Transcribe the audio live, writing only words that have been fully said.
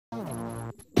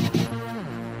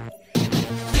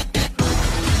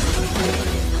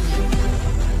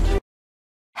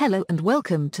Hello and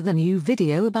welcome to the new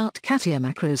video about CATIA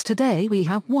macros. Today we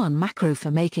have one macro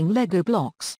for making Lego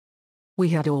blocks. We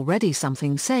had already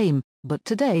something same, but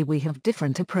today we have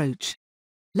different approach.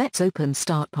 Let's open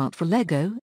start part for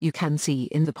Lego. You can see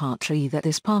in the part tree that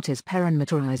this part is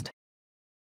parameterized.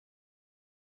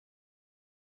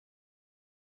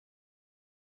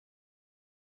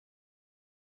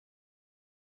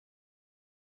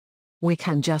 We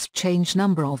can just change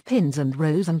number of pins and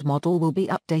rows and model will be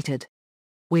updated.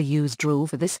 We used rule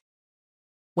for this.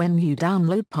 When you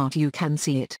download part you can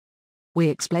see it. We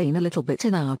explain a little bit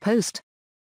in our post.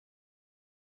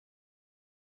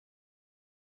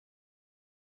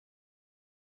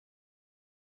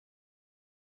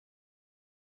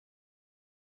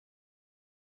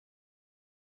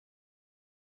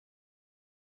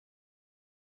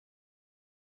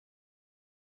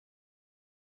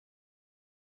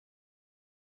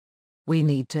 We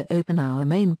need to open our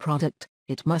main product.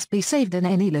 It must be saved in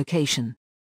any location.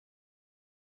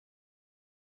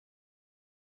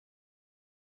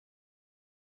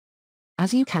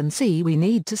 As you can see, we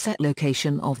need to set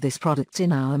location of this product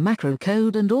in our macro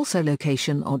code and also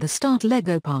location of the start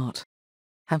Lego part.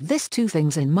 Have these two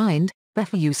things in mind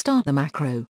before you start the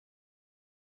macro.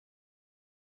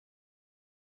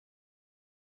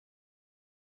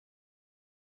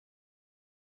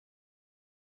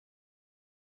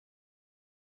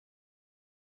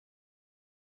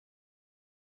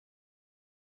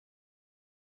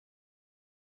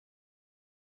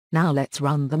 Now let's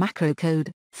run the macro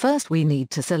code. First we need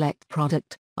to select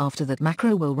product. After that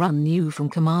macro will run new from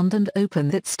command and open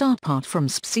that start part from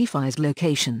specifies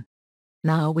location.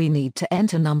 Now we need to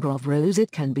enter number of rows,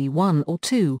 it can be 1 or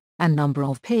 2, and number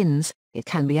of pins, it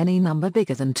can be any number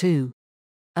bigger than 2.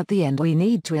 At the end we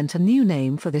need to enter new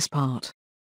name for this part.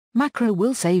 Macro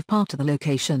will save part of the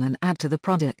location and add to the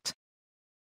product.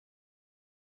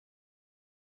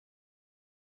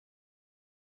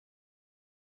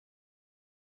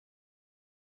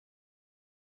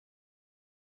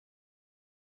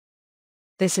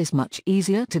 This is much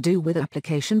easier to do with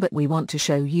application, but we want to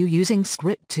show you using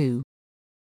script too.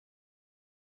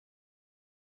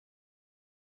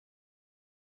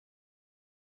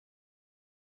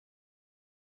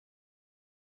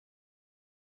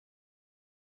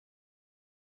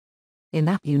 In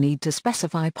app you need to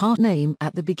specify part name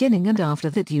at the beginning and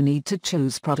after that you need to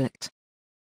choose product.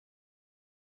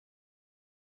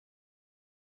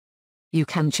 You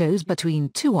can choose between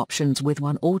two options with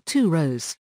 1 or 2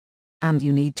 rows. And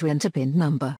you need to enter pin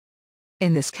number.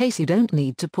 In this case you don't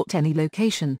need to put any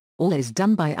location, all is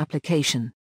done by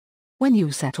application. When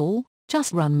you set all,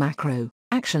 just run macro,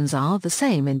 actions are the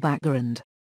same in background.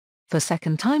 For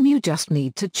second time you just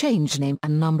need to change name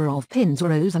and number of pins or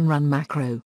rows and run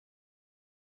macro.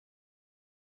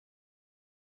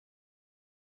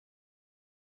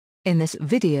 In this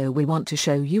video we want to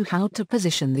show you how to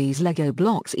position these Lego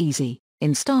blocks easy.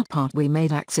 In start part we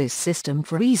made axis system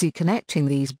for easy connecting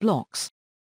these blocks.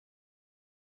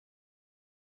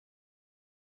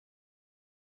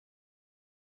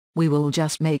 We will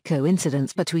just make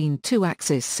coincidence between two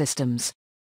axis systems.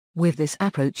 With this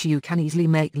approach you can easily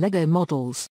make Lego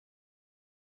models.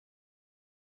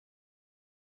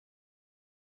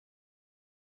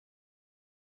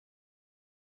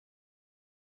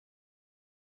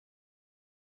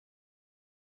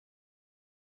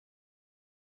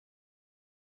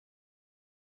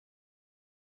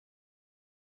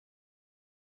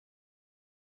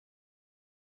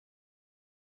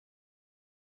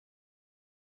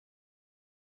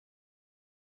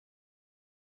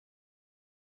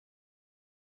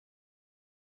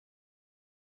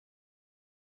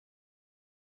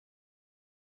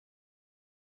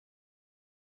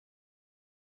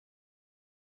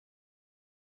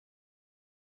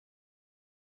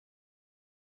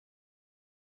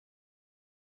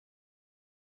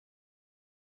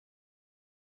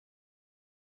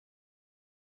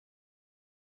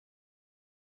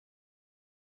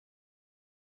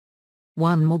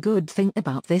 One more good thing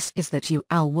about this is that you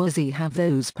always have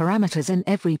those parameters in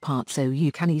every part so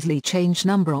you can easily change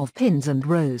number of pins and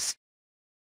rows.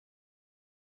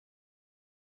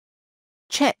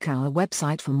 Check our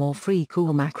website for more free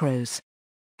cool macros.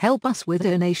 Help us with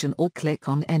donation or click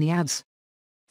on any ads.